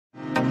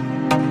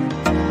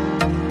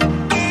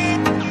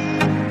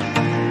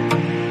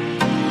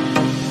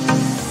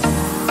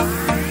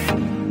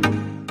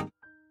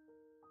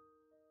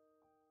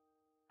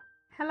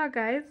Hello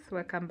guys,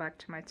 welcome back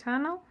to my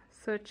channel.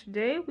 So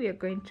today we are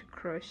going to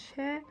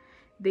crochet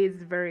this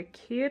very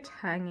cute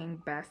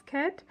hanging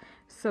basket.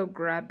 So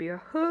grab your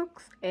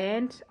hooks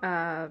and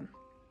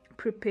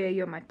prepare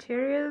your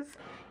materials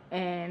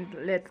and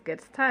let's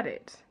get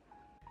started.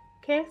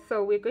 Okay,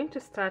 so we're going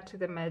to start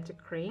with the magic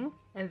ring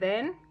and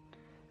then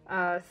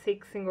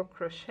 6 single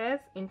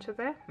crochets into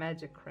the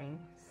magic ring.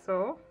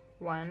 So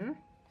 1,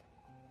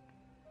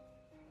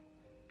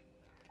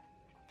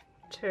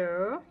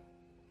 2,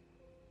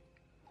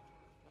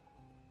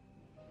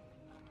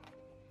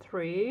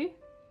 3,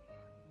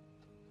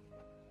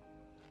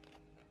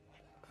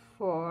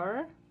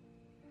 4,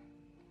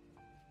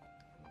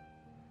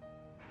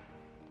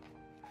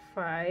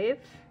 5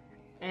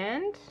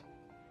 and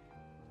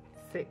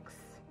 6.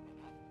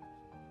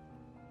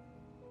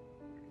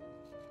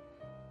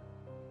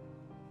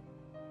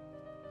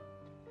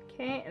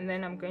 Okay, and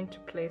then I'm going to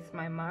place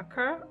my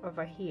marker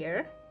over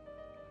here.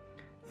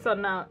 So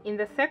now in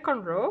the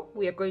second row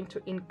we are going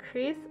to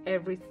increase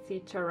every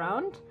stitch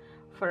around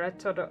for a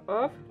total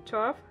of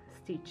 12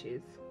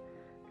 stitches.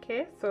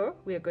 Okay, so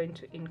we are going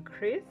to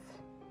increase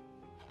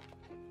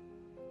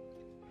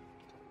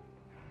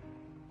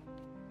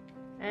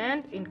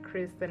and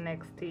increase the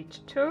next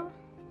stitch too.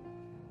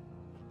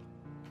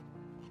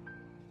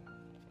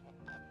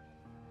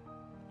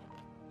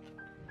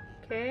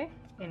 Okay,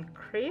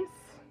 increase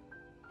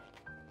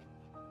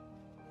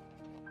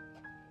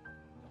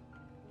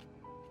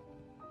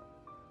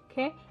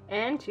okay,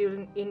 and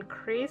you'll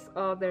increase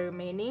all the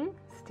remaining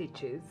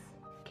stitches.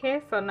 Okay,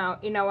 so now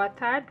in our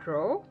third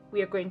row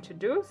we are going to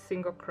do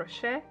single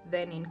crochet,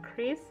 then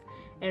increase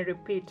and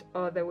repeat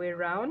all the way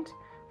around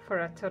for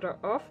a total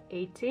of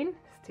 18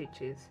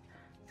 stitches.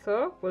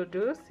 So we'll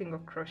do single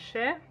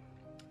crochet,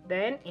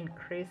 then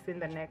increase in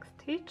the next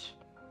stitch,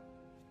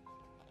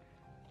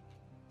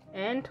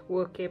 and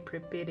we'll keep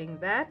repeating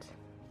that.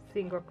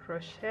 Single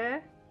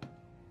crochet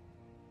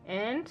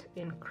and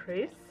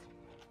increase,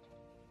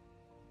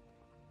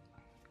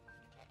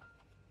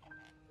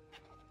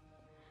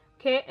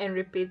 okay, and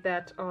repeat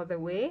that all the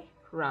way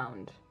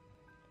round.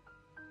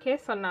 Okay,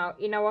 so now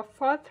in our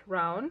fourth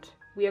round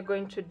we are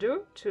going to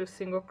do 2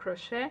 single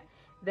crochet,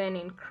 then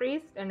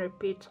increase and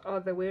repeat all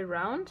the way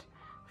round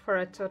for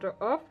a total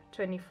of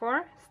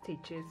 24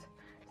 stitches.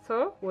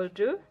 So we'll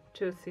do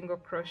 2 single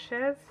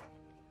crochets,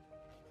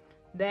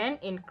 then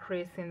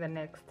increase in the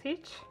next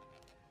stitch,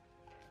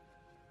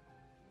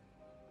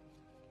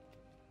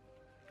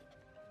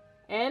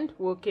 and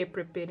we'll keep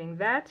repeating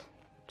that.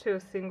 2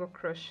 single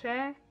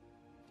crochet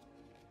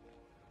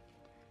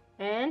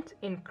and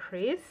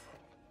increase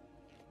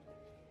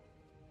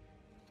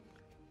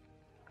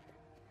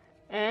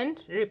and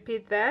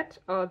repeat that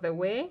all the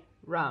way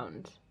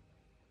round.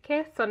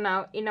 Okay, so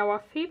now in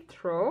our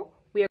fifth row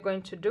we are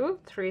going to do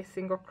 3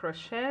 single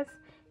crochets,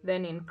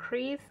 then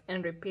increase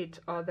and repeat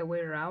all the way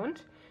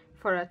around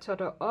for a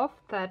total of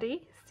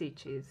 30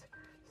 stitches.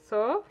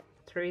 So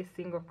 3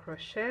 single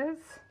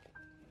crochets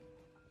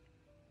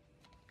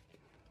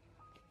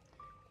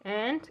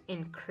and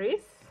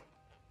increase,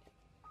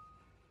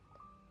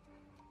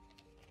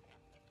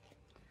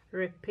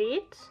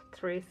 repeat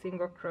 3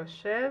 single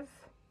crochets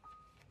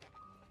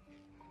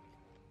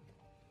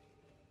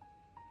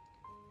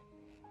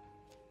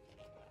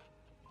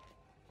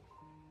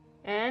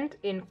and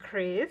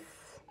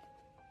increase,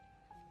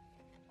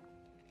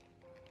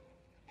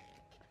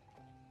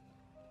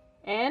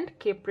 and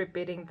keep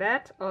repeating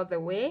that all the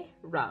way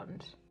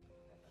round.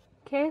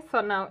 Okay,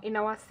 so now in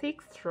our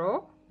sixth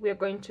row we are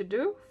going to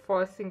do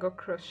 4 single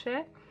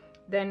crochet,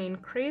 then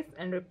increase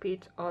and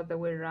repeat all the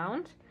way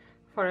round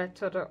for a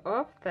total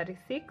of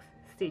 36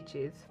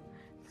 stitches.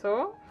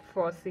 So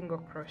 4 single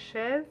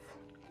crochets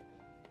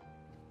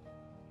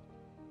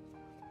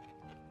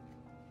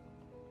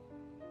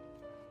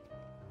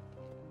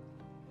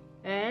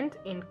and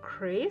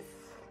increase,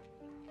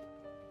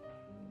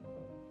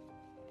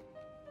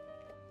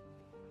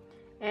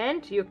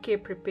 and you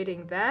keep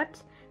repeating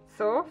that.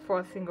 So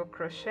 4 single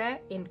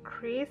crochet,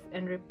 increase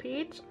and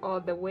repeat all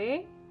the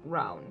way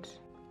round.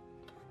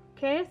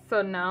 Okay,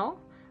 so now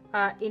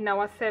in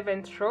our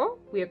seventh row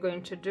we are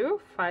going to do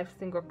 5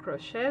 single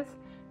crochets,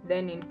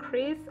 then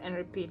increase and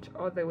repeat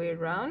all the way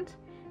around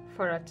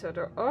for a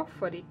total of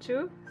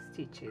 42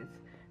 stitches.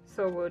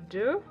 So we'll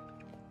do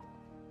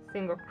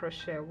single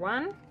crochet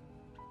 1,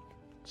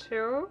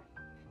 2,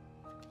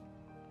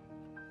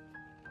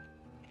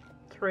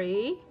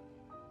 3,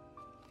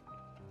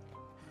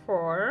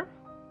 4,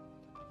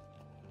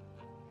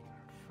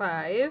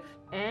 5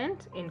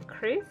 and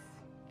increase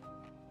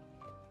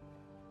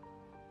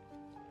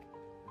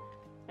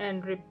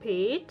and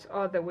repeat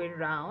all the way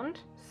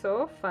round.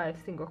 So 5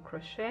 single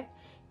crochet,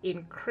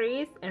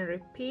 increase and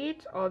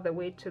repeat all the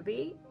way to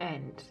the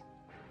end.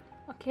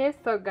 Okay,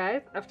 so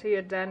guys, after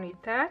you're done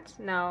with that,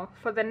 now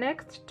for the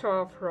next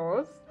 12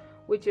 rows,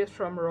 which is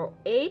from row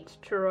 8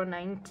 to row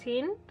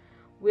 19,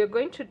 we are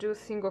going to do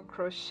single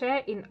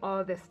crochet in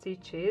all the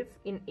stitches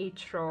in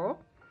each row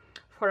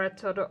for a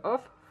total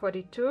of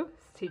 42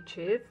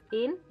 stitches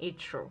in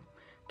each row.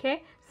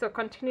 Okay, so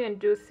continue and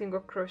do single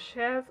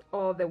crochets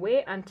all the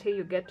way until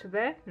you get to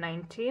the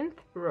 19th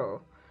row.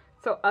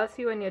 So I'll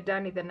see you when you're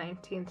done with the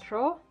 19th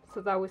row,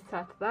 so that we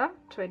start the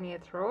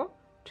 20th row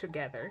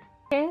together.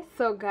 Okay,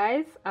 so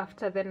guys,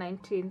 after the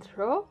 19th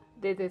row,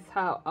 this is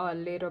how our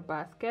little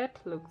basket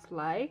looks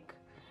like,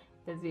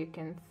 as you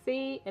can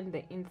see, and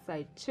the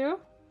inside too.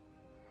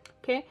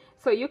 Okay,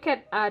 so you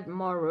can add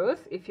more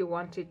rows if you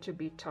want it to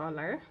be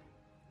taller.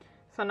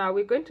 So now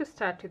we're going to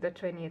start with the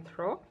 20th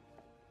row.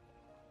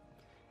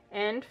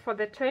 And for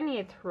the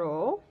 20th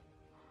row,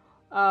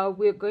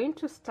 we're going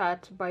to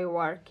start by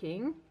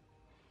working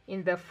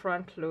in the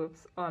front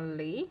loops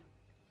only.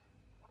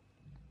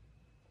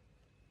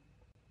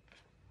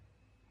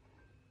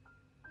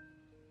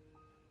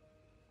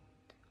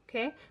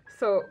 Okay,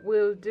 so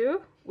we'll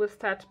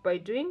start by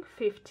doing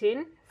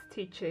 15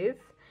 stitches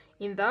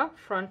in the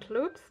front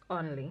loops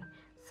only.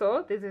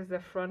 So this is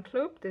the front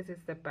loop, this is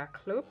the back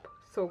loop,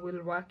 so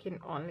we'll work in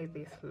only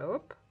this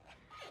loop.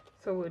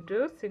 So we'll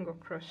do single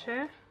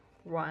crochet,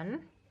 1,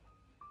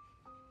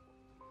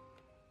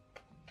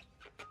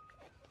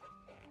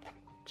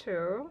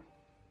 2,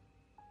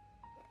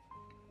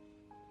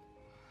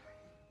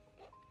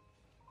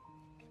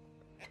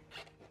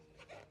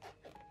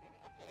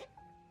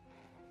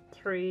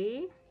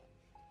 3,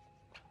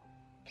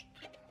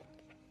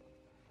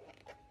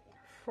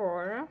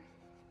 4,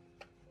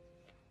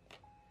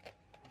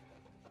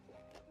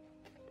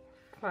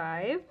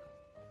 5,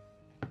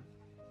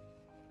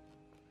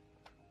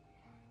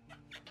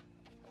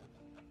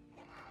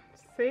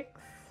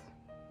 6,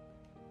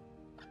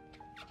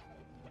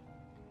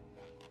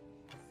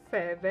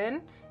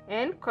 7,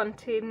 and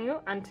continue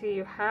until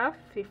you have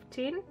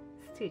 15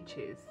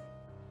 stitches.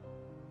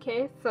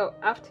 Okay, so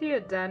after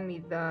you're done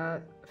with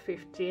the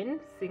 15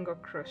 single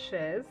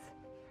crochets,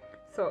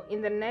 so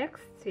in the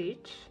next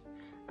stitch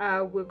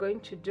we're going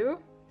to do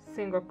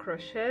single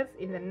crochets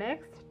in the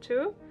next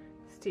 2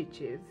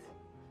 stitches.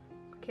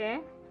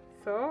 Okay,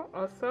 so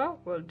also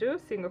we'll do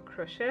single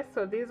crochet,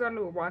 so this one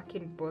will work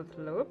in both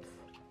loops.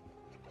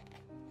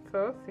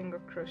 So single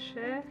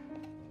crochet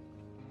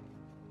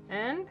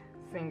and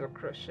single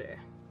crochet.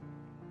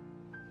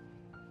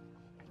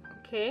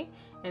 Okay,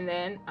 and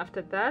then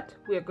after that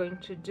we are going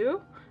to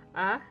do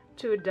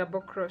 2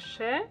 double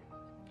crochet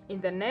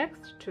in the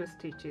next 2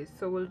 stitches.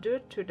 So we'll do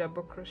 2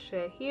 double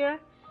crochet here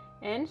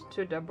and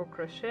 2 double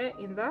crochet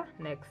in the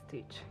next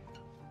stitch.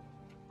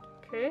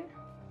 Okay,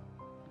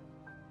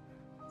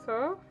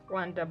 so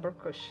 1 double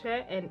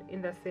crochet, and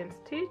in the same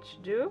stitch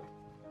do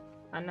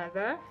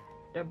another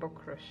double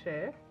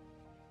crochet,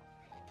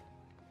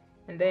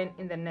 and then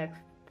in the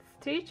next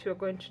stitch we're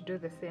going to do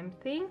the same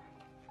thing.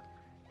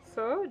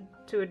 So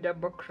 2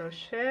 double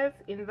crochets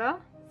in the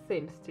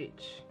same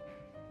stitch.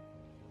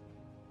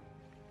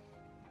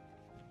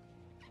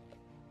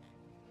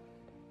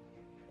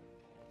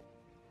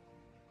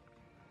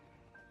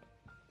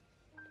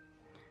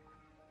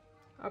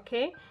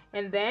 Okay,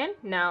 and then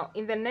now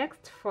in the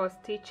next 4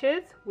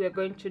 stitches we're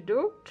going to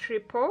do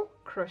triple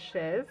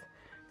crochets.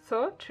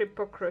 So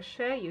triple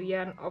crochet, you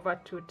yarn over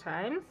 2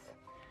 times,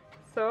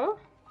 so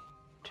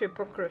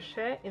triple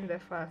crochet in the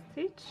first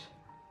stitch,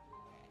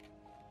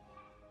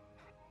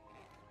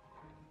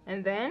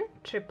 and then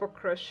triple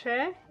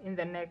crochet in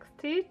the next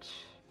stitch,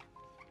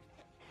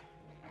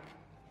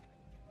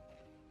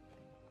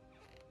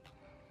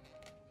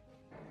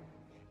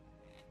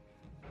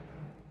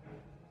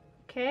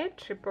 okay,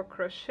 triple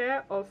crochet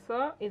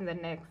also in the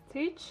next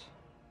stitch,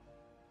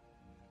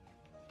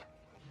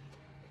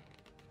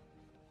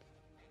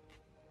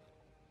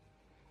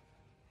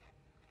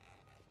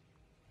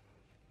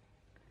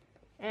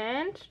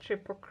 and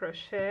triple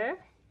crochet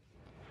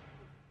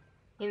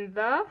in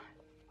the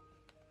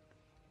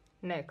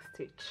next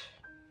stitch.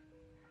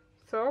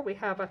 So we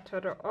have a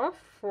total of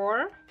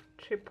 4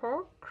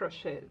 triple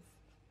crochets.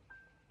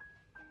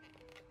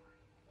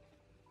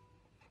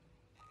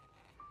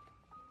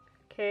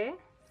 Okay,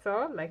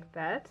 so like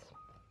that.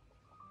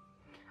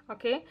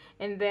 Okay,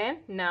 and then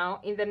now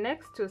in the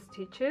next 2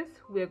 stitches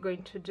we're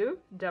going to do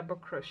double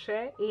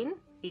crochet in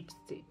each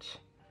stitch.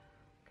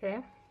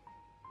 Okay,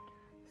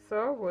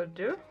 so we'll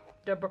do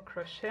double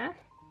crochet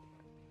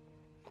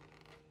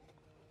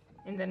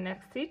in the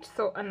next stitch,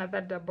 so another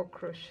double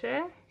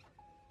crochet,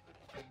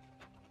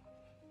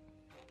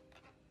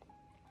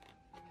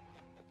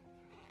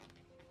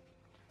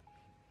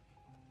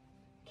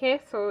 okay,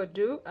 so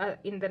do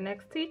in the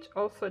next stitch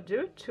also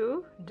do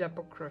 2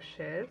 double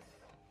crochets,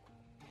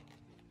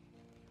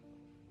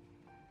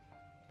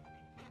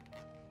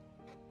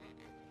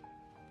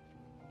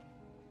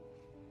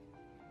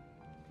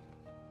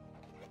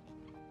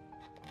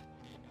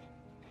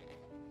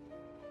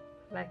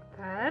 like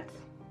that.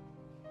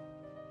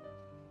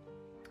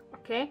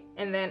 Okay,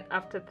 and then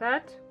after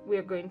that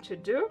we're going to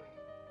do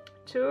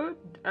single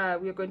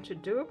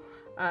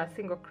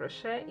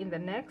crochet in the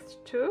next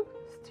 2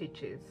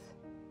 stitches.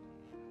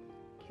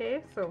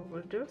 Okay, so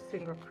we'll do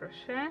single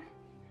crochet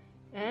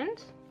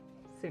and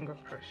single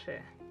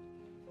crochet.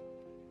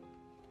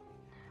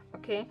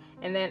 Okay,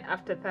 and then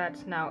after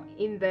that, now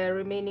in the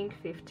remaining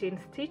 15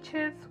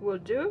 stitches we'll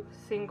do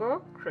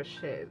single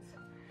crochets.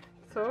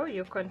 So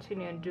you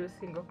continue and do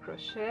single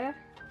crochet,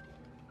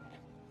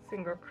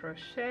 single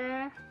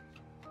crochet,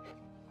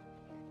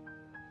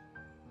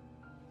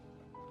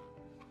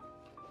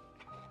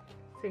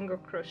 single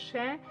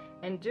crochet,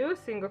 and do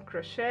single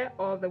crochet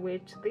all the way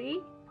to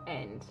the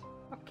end.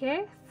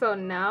 Okay, so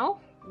now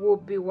we'll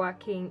be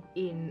working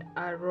in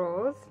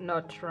rows,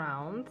 not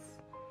rounds.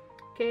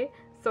 Okay,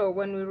 so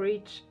when we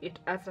reach it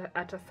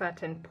at a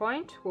certain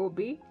point, we'll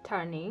be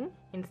turning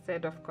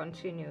instead of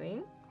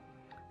continuing.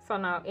 So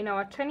now in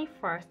our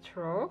 21st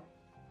row,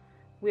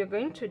 we are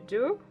going to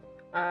do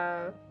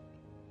a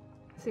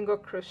single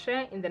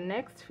crochet in the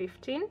next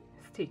 15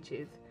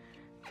 stitches.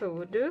 So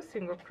we'll do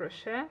single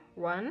crochet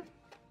 1,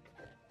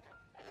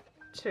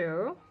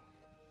 2,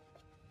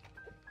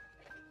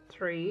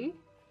 3,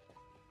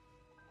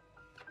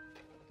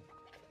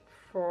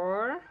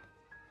 4,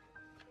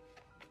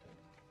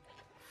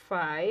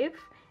 5,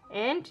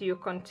 and you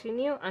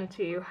continue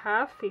until you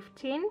have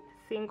 15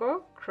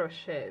 single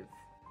crochets.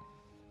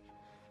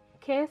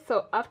 Okay,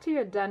 so after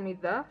you're done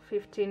with the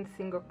 15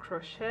 single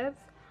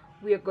crochets,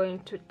 we are going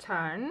to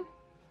turn,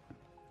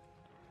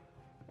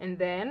 and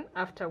then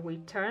after we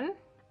turn,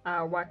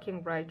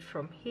 working right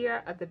from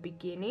here at the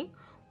beginning,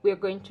 we are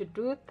going to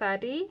do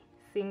 30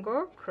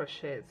 single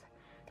crochets.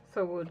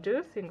 So we'll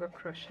do single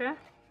crochet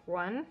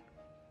 1,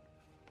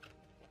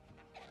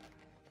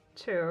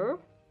 2,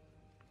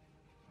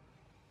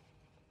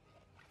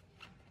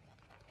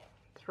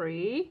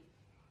 3,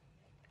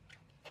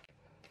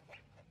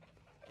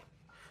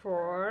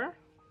 4,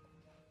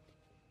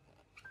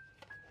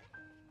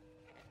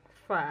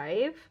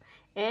 5,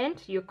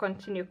 and you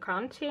continue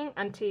counting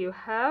until you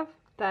have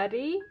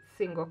 30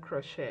 single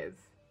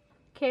crochets.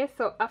 Okay,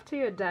 so after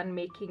you're done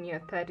making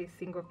your 30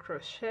 single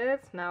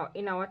crochets, now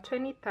in our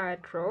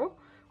 23rd row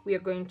we are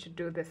going to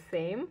do the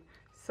same.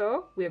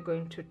 So we are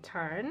going to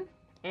turn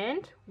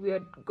and we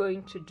are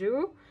going to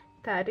do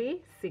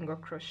 30 single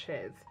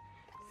crochets.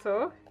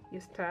 So you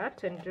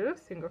start and do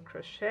single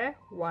crochet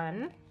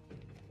 1,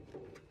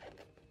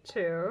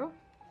 2,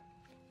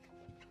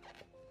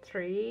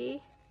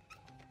 3,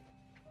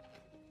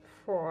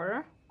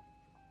 4,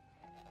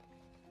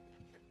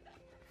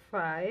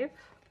 5,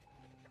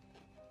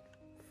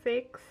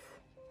 6,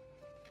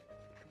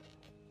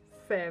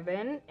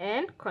 7,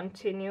 and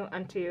continue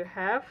until you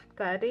have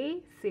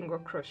 30 single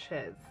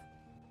crochets.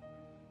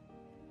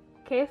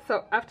 Okay,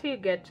 so after you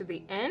get to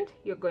the end,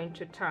 you're going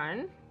to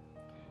turn,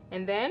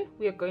 and then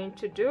we are going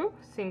to do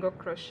single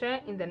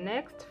crochet in the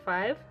next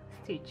 5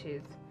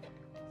 stitches.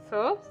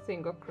 So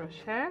single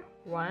crochet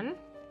 1,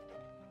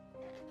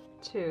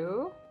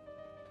 2,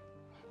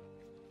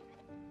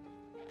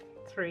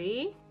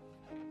 3,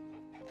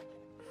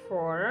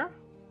 4,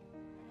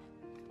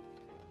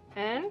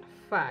 and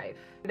 5.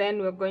 Then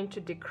we're going to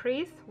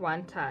decrease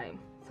 1 time.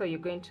 So you're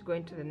going to go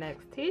into the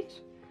next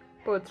stitch,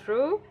 pull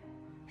through,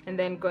 and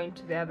then go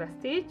into the other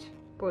stitch,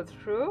 pull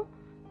through.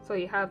 So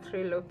you have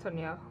 3 loops on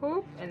your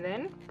hoop, and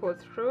then pull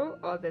through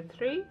all the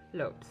 3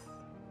 loops.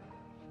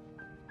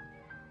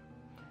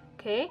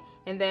 Okay,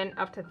 and then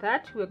after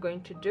that we're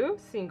going to do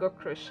single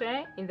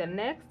crochet in the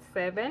next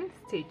 7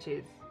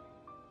 stitches.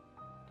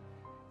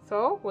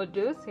 So we'll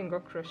do single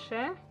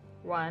crochet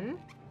 1,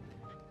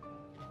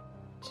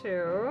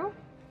 2,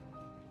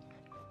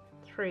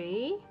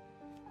 3,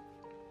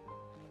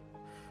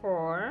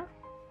 4,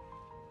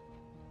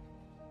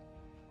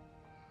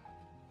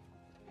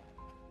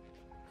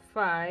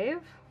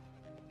 5,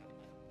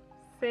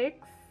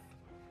 6,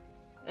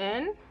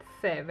 and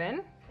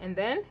 7, and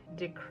then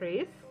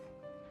decrease,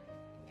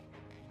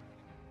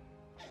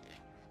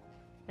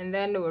 and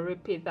then we'll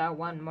repeat that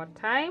one more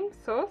time.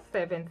 So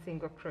 7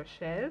 single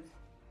crochets,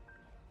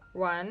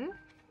 1,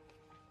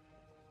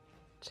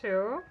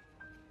 2,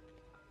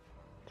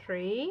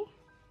 3,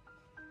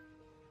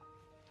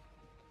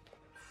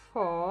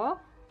 4,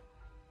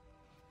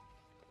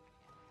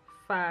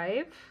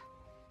 5,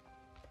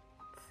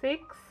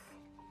 6,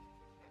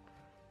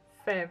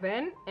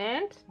 7,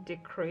 and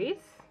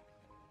decrease,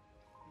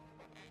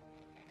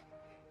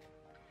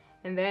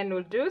 and then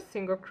we'll do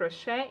single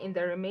crochet in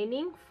the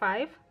remaining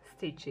 5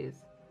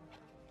 stitches.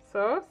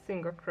 So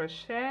single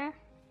crochet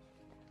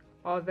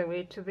all the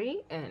way to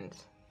the end.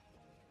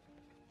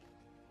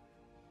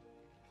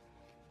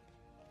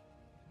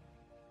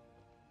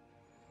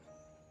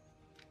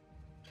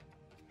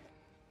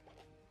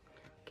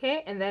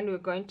 Okay, and then we're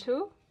going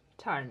to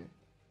turn.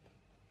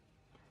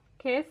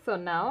 Okay, so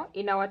now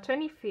in our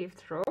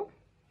 25th row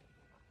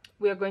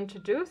we are going to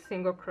do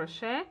single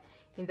crochet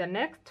in the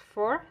next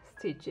 4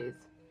 stitches.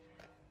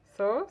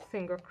 So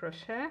single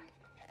crochet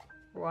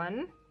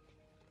 1,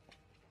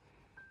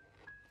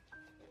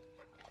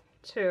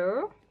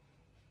 2,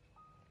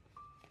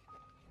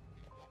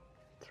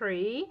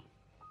 3,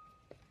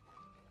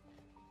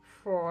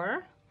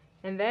 4,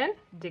 and then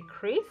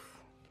decrease,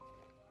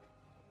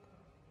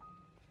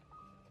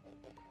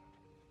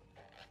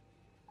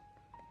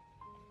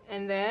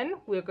 and then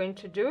we're going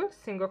to do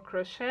single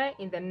crochet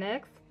in the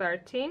next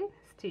 13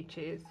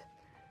 stitches.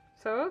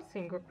 So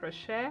single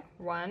crochet,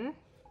 1,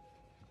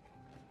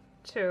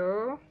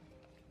 2,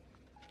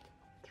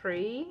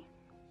 3,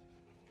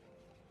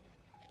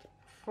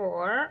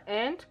 4,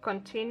 and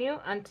continue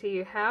until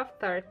you have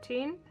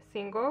 13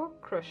 single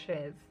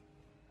crochets.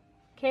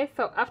 Okay,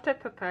 so after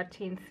the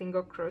 13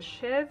 single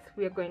crochets,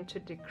 we are going to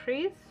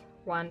decrease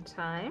 1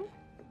 time.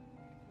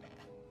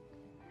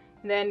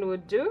 Then we'll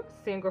do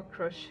single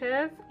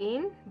crochets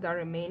in the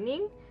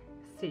remaining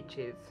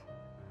stitches.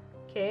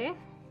 Okay,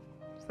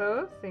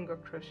 so single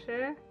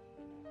crochet,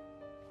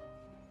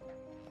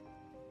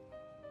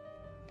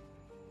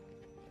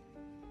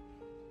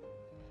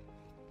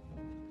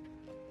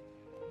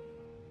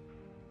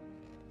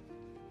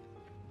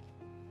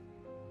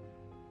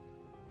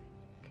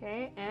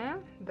 okay,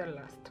 and the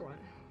last one.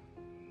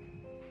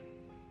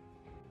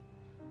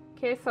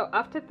 Okay, so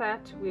after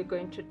that we're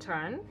going to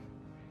turn.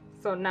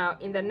 So now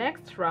in the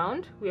next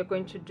round we are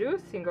going to do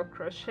single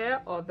crochet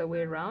all the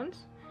way around,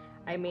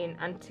 I mean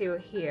until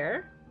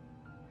here,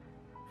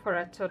 for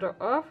a total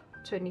of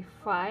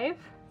 25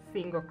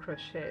 single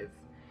crochets.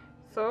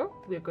 So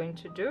we're going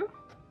to do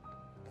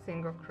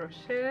single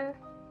crochet,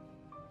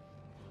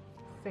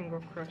 single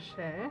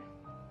crochet,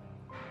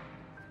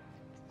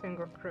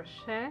 single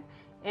crochet,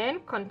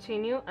 and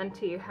continue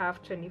until you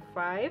have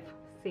 25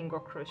 single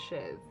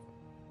crochets.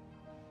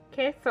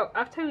 Okay, so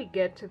after we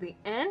get to the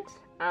end,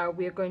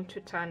 we are going to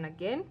turn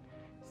again.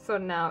 So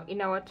now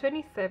in our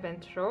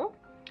 27th row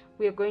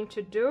we are going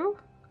to do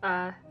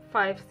 5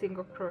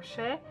 single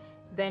crochet,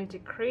 then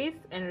decrease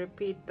and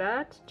repeat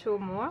that 2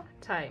 more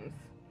times.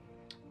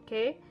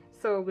 Okay,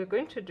 so we're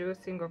going to do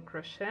single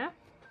crochet,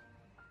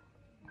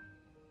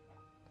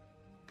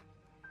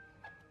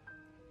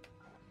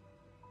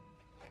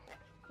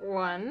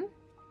 1,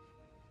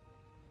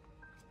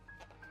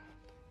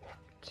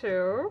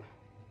 2,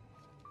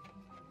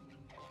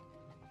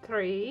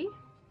 3,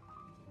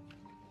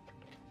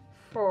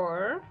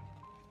 4,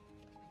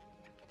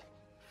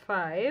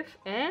 5,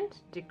 and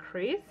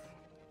decrease.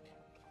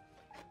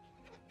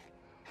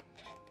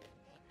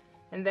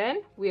 And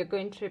then we are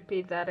going to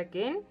repeat that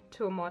again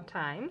 2 more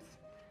times.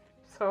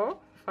 So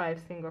 5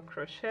 single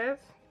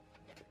crochets,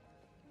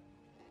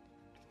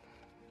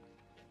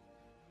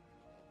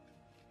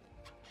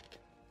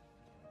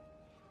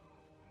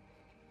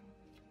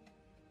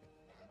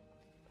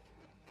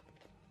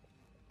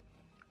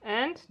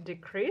 and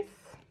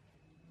decrease.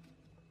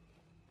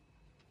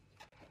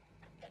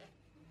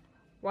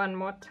 1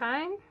 more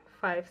time,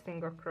 5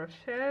 single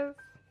crochets,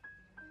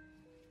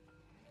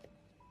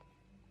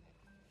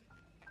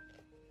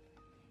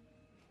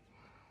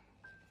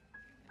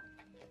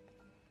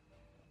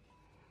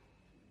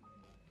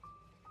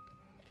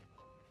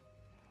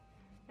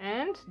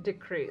 and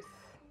decrease.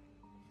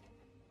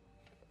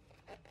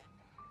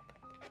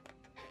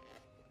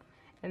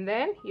 And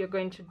then you're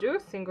going to do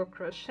single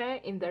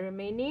crochet in the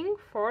remaining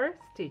 4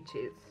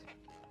 stitches.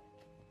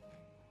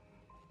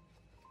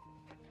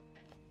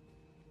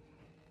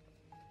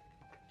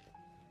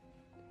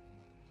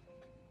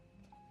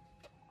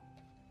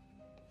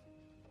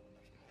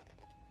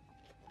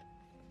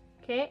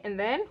 Okay, and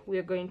then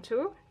we're going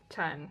to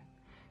turn.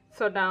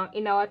 So now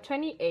in our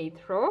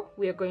 28th row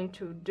we are going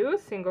to do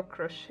single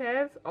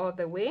crochets all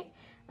the way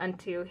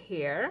until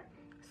here.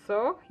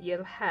 So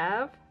you'll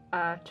have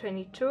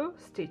 22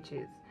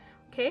 stitches.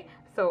 Okay,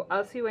 so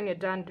I'll see when you're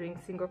done doing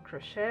single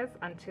crochets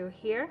until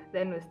here,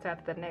 then we'll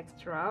start the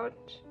next round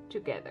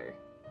together.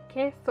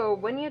 Okay, so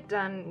when you're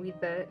done with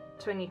the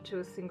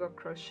 22 single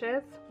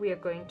crochets, we are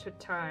going to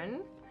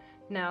turn.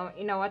 Now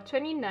in our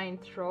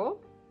 29th row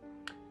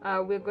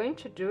we're going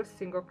to do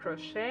single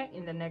crochet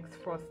in the next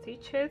 4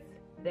 stitches,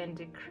 then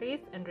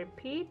decrease and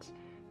repeat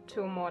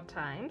 2 more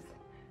times.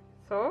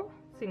 So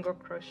single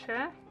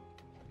crochet,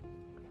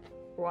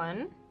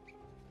 1,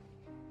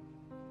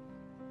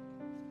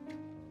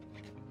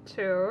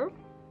 2,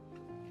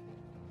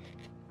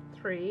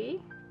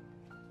 3,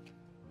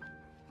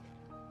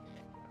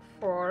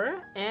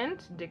 4,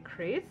 and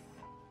decrease,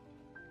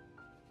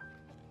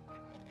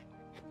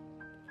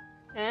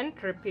 and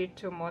repeat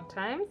 2 more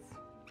times.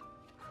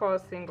 4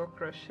 single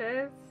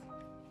crochets,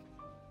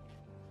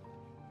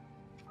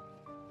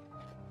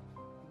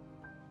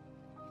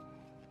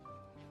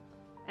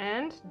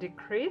 and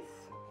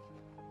decrease,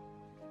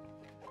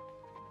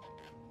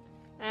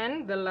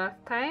 and the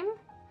last time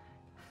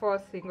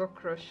 4 single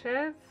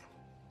crochets,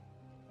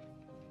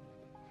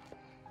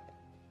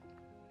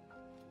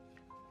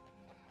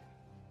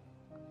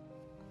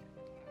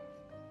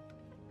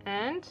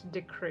 and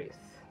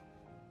decrease.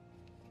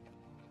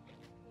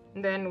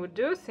 Then we'll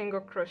do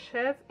single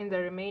crochets in the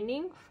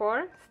remaining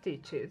 4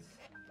 stitches.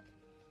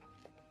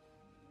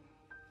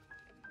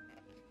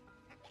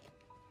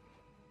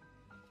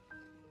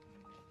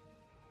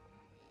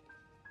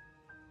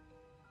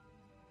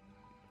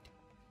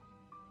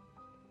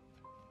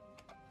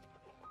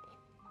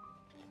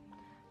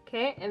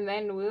 Okay, and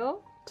then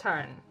we'll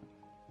turn.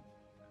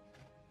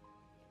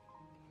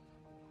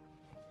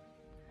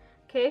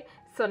 Okay,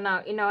 so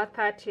now in our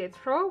 30th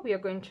row we are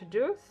going to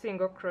do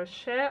single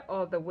crochet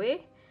all the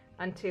way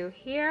until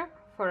here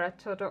for a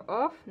total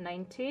of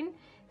 19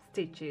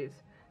 stitches.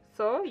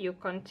 So you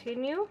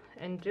continue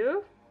and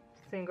do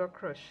single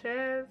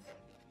crochets,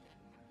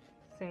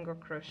 single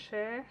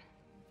crochet,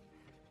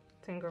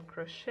 single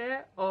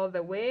crochet all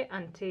the way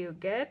until you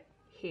get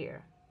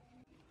here.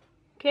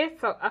 Okay,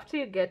 so after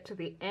you get to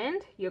the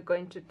end, you're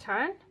going to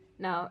turn.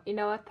 Now in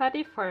our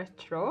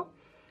 31st row,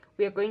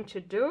 we are going to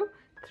do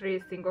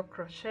 3 single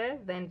crochet,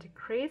 then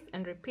decrease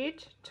and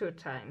repeat 2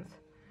 times.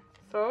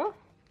 So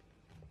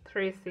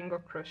 3 single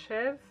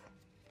crochets,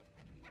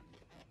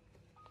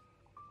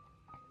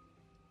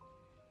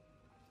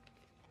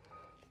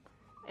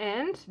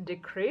 and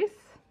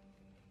decrease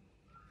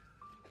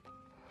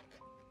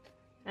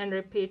and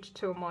repeat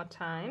 2 more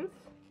times.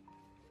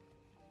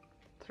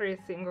 3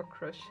 single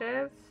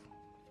crochets,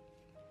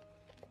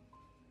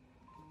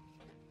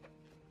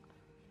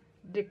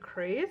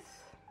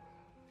 decrease,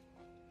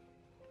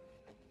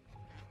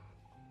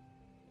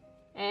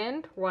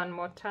 and 1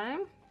 more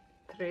time,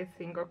 3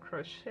 single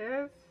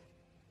crochets,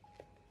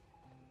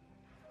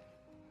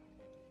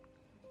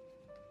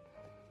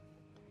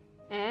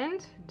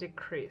 and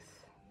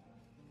decrease.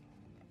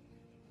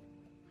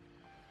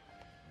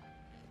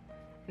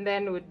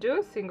 Then we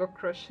do single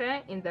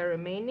crochet in the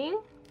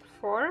remaining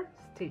 4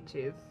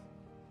 stitches.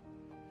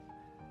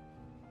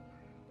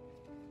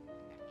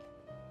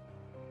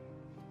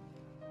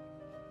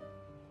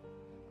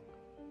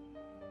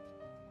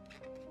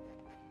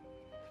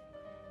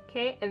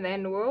 Okay, and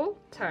then we'll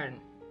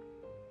turn.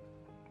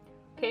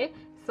 Okay,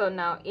 so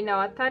now in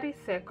our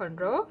 32nd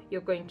row,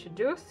 you're going to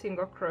do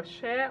single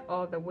crochet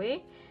all the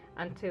way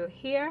until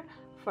here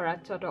for a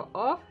total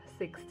of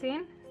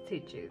 16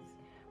 stitches.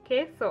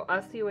 Okay, so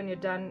I'll see you when you're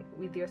done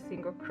with your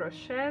single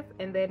crochets,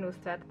 and then we'll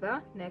start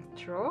the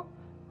next row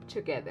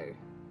together.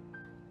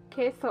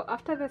 Okay, so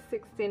after the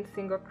 16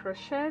 single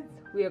crochets,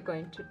 we are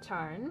going to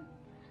turn.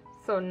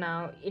 So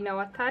now in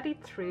our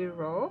 33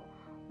 row,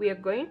 we are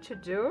going to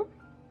do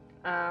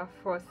 4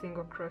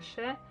 single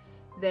crochet,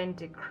 then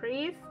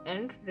decrease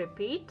and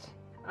repeat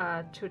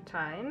 2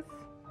 times,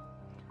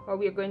 or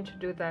we're going to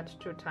do that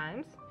 2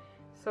 times.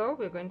 So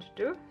we're going to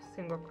do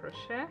single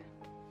crochet,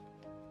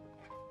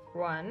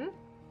 1,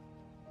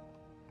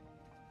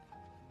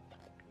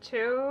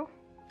 2,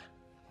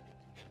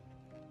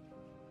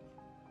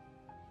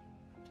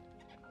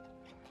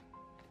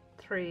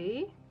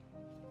 3,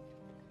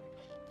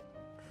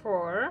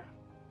 4,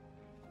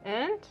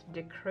 and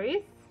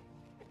decrease.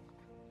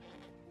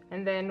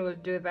 And then we'll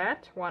do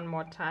that 1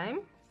 more time.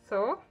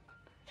 So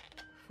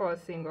 4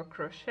 single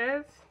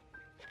crochets,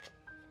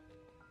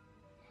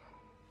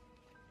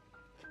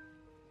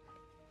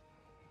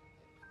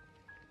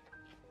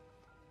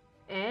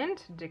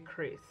 and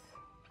decrease.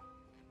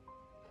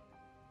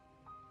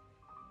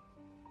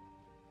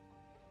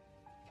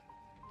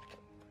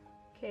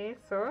 Okay,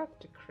 so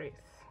decrease.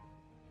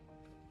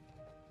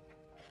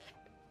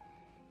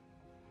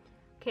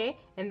 Okay,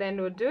 and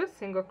then we'll do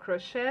single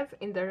crochets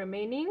in the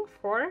remaining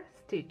 4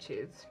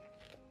 stitches.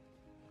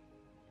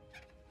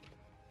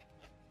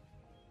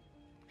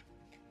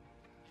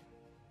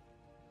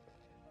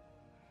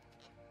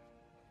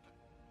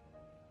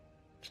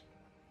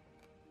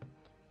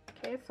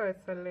 Okay, so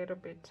it's a little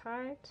bit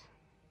tight.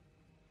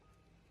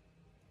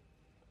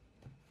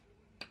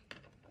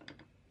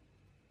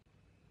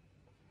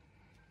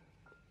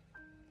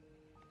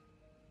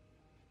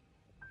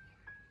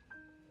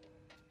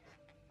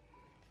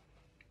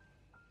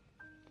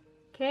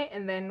 Okay,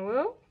 and then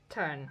we'll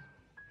turn.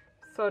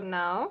 So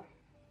now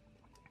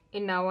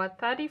in our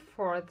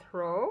 34th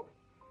row,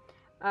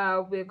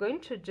 we're going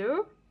to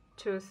do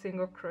 2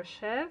 single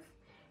crochets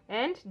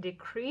and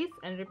decrease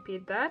and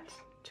repeat that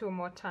 2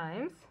 more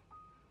times.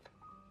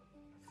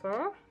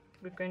 So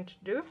we're going to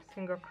do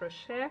single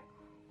crochet,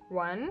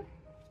 1,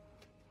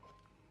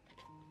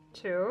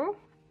 2,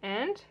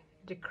 and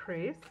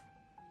decrease.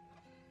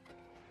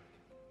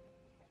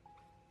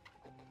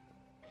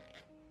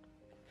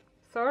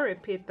 So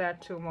repeat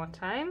that 2 more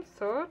times.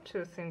 So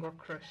 2 single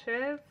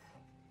crochets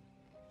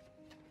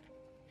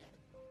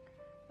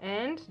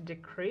and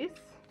decrease,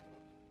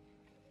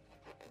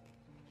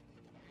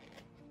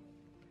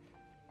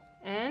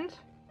 and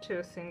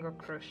 2 single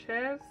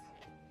crochets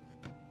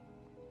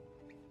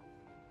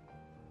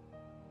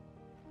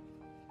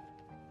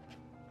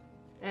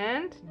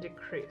and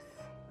decrease.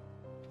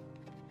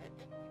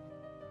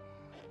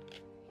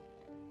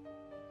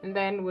 And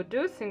then we'll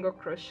do single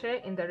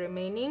crochet in the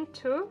remaining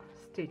 2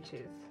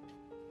 stitches.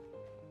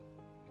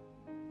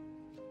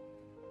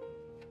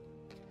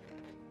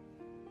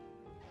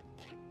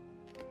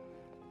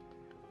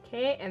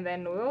 Okay, and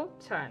then we'll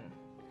turn.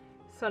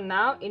 So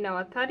now in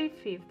our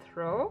 35th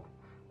row,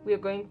 we're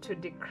going to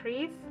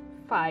decrease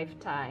 5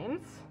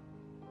 times.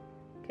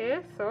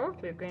 Okay, so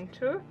we're going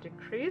to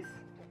decrease,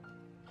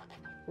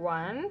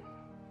 1,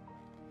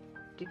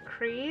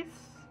 decrease,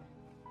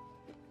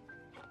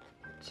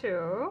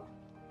 2,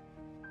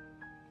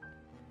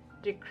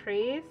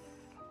 decrease,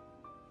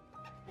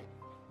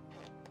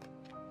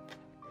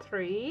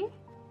 3,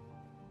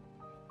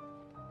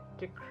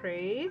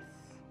 decrease,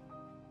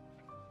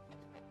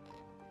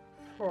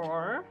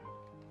 4,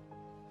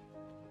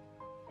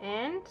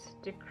 and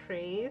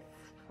decrease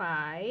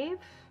 5,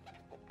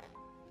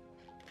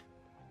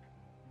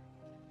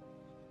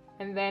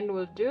 and then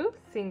we'll do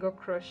single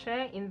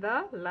crochet in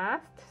the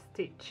last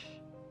stitch.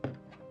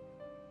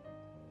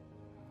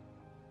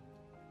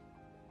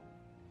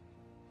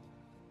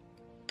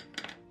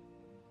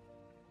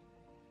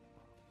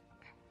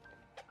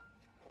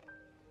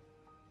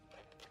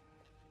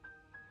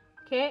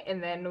 Okay,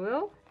 and then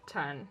we'll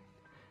turn.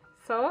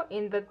 So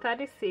in the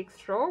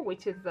 36th row,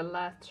 which is the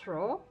last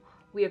row,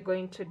 we are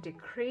going to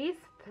decrease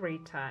 3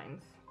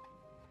 times.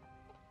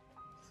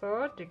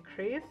 So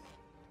decrease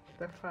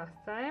the first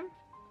time,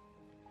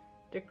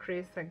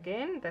 decrease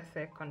again the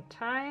second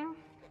time,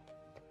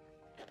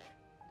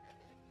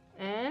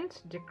 and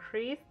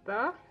decrease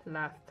the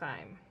last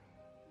time.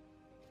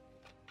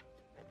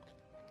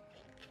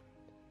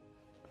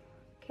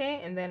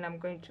 Okay, and then I'm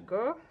going to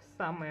go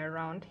somewhere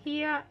around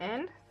here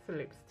and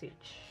slip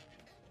stitch.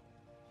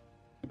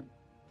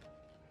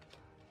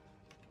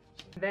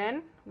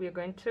 Then we're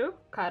going to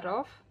cut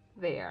off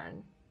the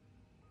yarn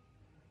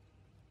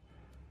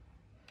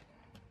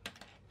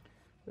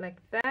like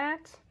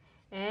that,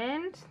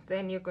 and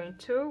then you're going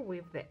to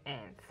weave the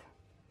ends.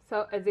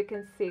 So as you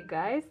can see,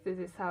 guys, this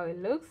is how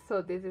it looks.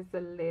 So this is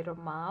the little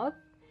mouth,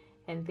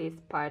 and this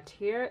part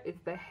here is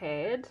the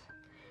head.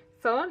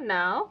 So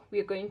now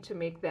we're going to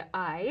make the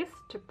eyes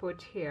to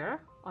put here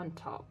on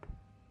top.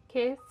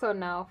 Okay, so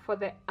now for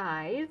the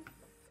eyes,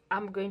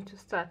 I'm going to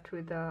start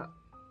with the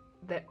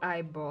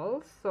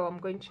eyeballs. So I'm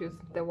going to use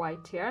the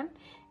white yarn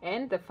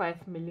and the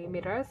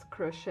 5mm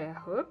crochet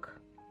hook.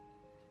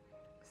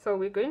 So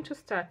we're going to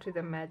start with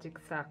a magic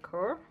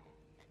circle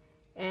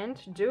and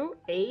do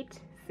 8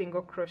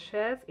 single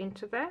crochets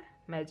into the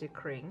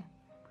magic ring.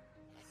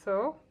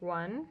 So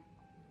 1,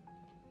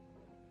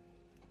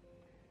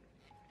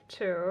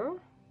 2,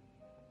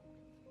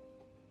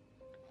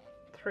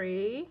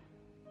 3,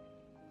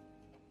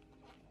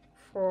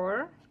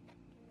 4,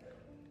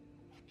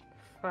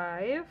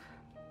 5,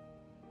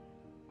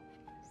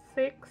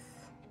 6,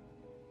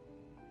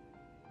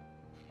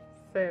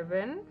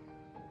 7,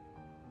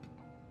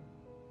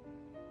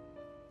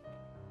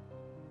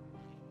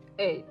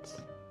 8.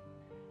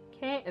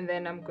 Okay, and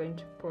then I'm going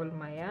to pull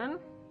my yarn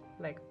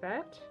like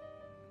that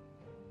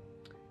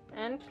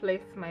and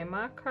place my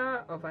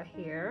marker over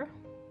here.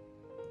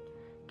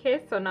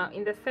 Okay, so now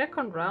in the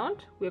second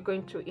round, we're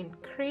going to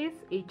increase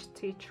each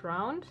stitch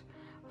round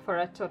for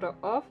a total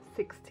of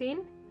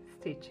 16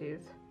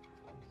 stitches.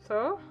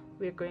 So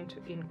we're going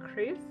to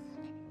increase.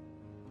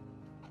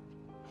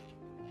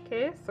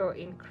 Okay, so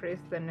increase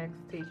the next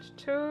stitch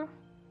 2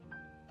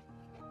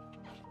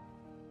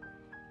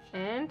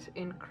 and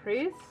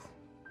increase,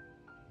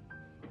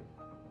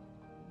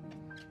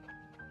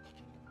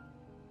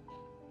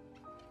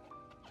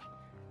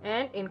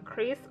 and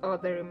increase all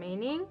the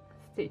remaining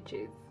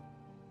stitches.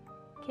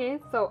 Okay,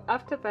 so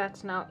after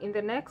that, now in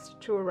the next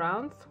 2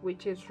 rounds,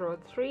 which is row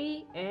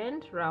 3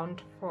 and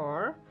round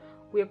 4,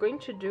 we are going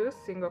to do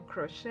single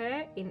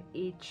crochet in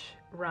each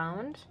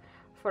round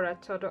for a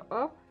total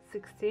of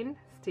 16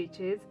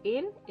 stitches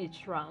in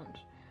each round.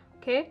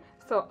 Okay,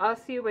 so I'll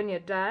see you when you're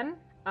done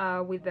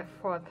with the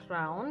 4th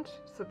round,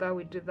 so that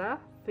we do the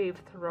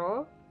 5th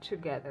row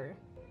together.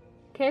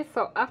 Okay,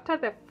 so after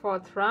the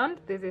 4th round,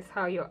 this is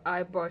how your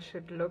eyeball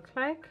should look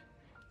like.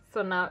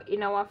 So now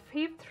in our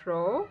 5th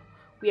row,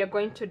 we are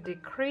going to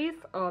decrease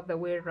all the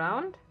way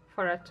around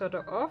for a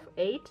total of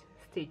 8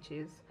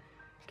 stitches.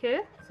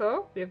 Okay,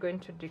 so we're going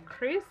to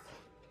decrease,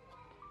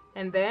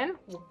 and then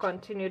we'll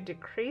continue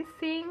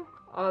decreasing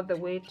all the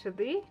way to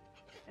the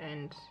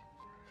end.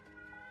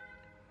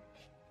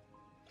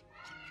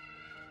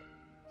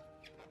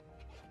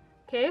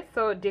 Okay,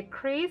 so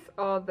decrease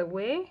all the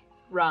way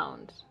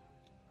round.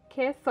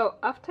 Okay, so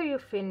after you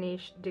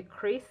finish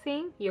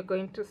decreasing, you're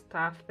going to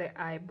stuff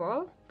the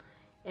eyeball,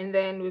 and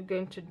then we're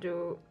going to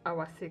do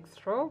our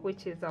 6th row,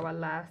 which is our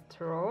last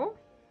row,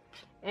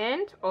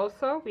 and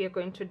also we are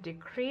going to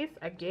decrease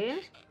again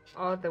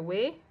all the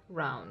way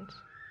round.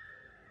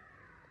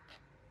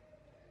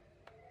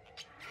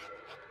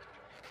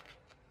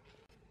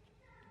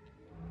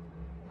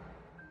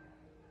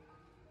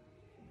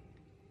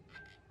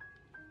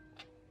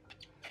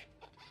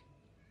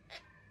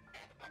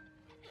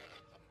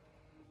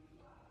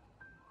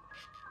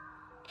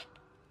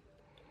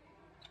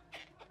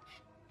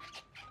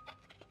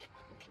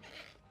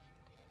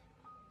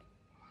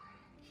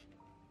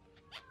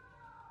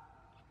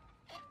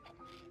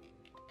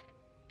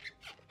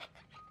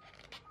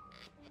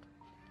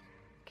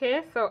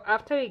 Okay, so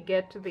after we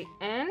get to the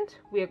end,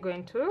 we are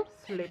going to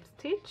slip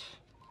stitch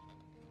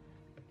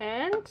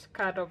and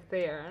cut off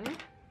the yarn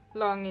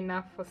long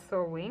enough for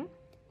sewing.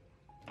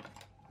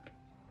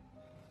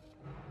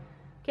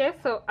 Okay,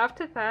 so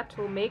after that,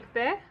 we'll make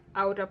the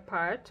outer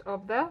part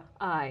of the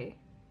eye.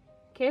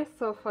 Okay,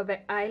 so for the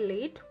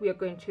eyelid, we are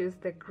going to use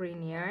the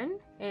green yarn,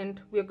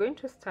 and we are going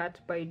to start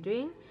by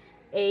doing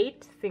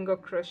 8 single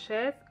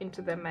crochets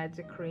into the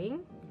magic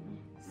ring.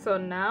 So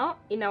now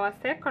in our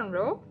 2nd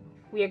row,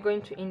 we are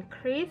going to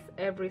increase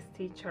every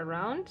stitch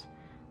around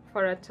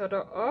for a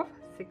total of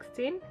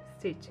 16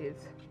 stitches.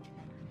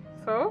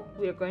 So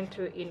we're going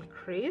to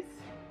increase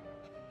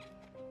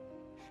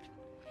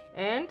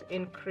and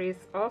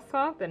increase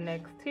also the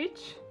next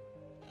stitch.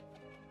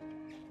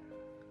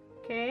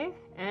 Okay,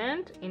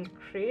 and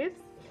increase.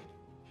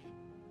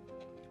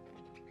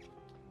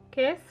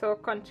 Okay, so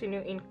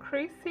continue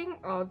increasing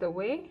all the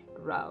way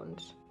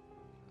round.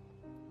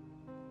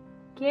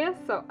 Okay,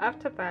 so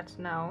after that,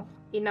 now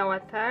in our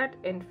third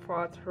and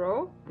fourth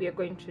row we are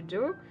going to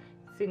do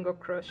single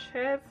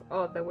crochets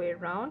all the way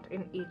around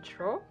in each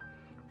row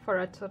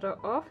for a total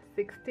of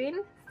 16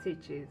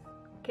 stitches.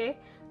 Okay,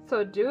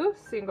 so do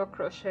single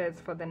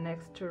crochets for the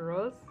next 2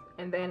 rows,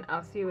 and then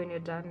I'll see you when you're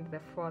done with the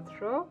fourth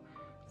row,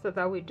 so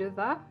that we do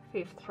the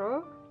fifth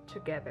row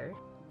together.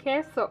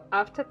 Okay, so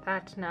after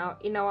that, now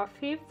in our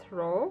fifth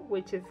row,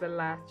 which is the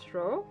last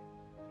row,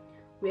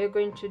 we are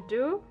going to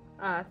do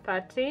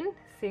 13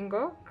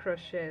 single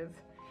crochets.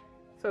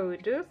 So we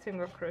do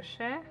single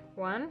crochet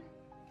 1,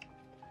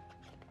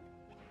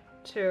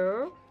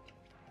 2,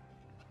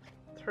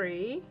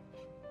 3,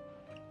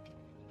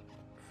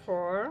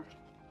 4,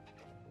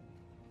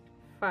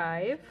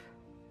 5,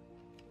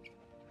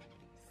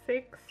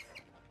 6,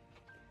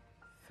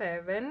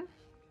 7,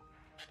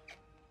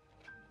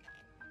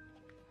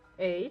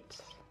 8,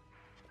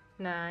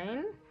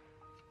 9,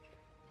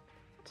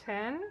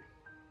 10,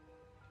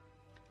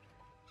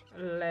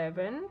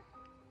 11,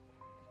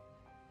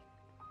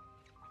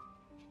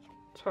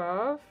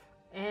 12,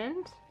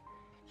 and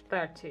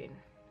 13.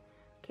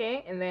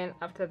 Okay, and then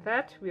after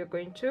that we are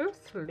going to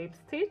slip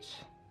stitch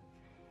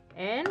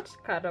and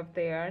cut off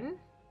the yarn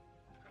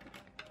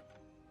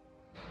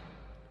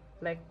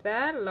like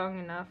that, long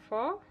enough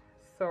for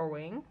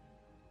sewing.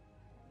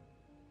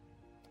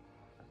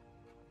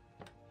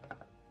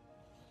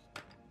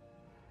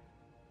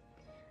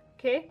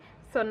 Okay,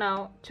 so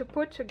now to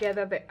put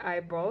together the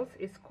eyeballs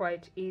is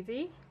quite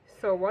easy.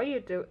 So what you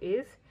do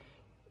is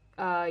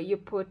you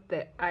put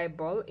the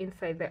eyeball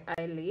inside the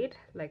eyelid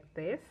like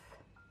this,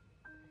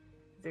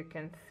 as you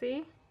can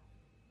see.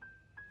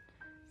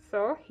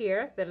 So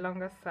here the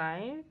longer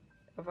side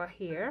over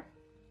here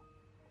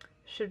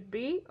should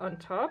be on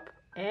top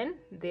and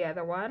the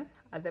other one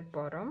at the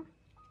bottom.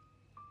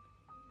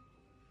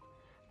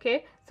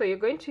 Okay, so you're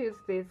going to use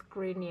this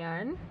green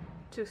yarn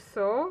to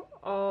sew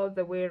all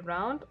the way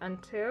around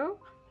until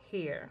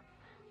here.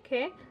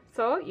 Okay,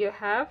 so you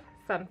have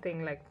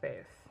something like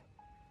this.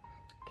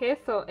 Okay,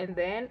 so and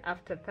then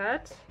after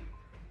that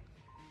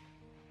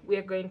we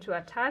are going to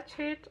attach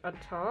it on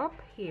top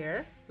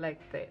here like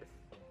this.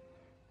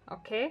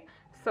 Okay,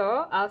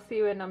 so I'll see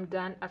you when I'm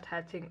done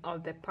attaching all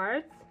the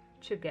parts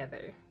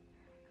together.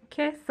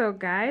 Okay, so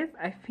guys,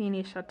 I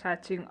finished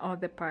attaching all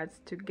the parts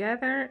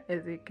together.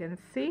 As you can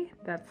see,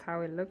 that's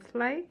how it looks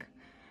like.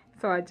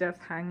 So I just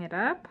hang it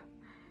up.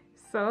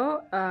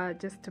 So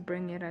just to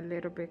bring it a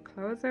little bit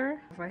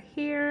closer over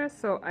here,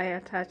 so I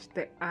attached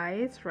the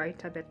eyes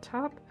right at the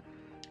top,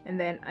 and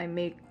then I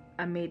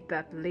made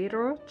that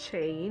little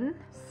chain.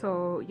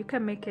 So you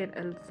can make it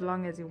as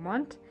long as you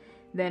want,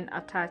 then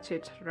attach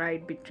it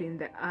right between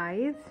the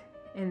eyes,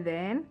 and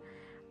then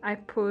I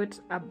put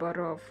a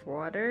bottle of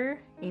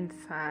water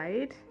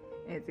inside,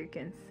 as you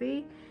can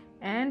see,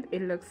 and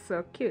it looks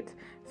so cute.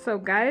 So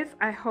guys,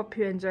 I hope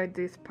you enjoyed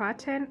this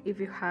pattern. If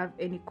you have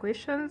any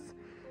questions,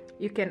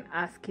 you can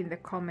ask in the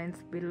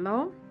comments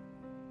below,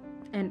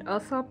 and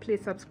also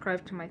please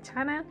subscribe to my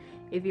channel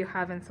if you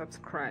haven't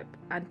subscribed.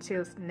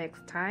 Until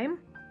next time,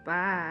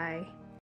 bye.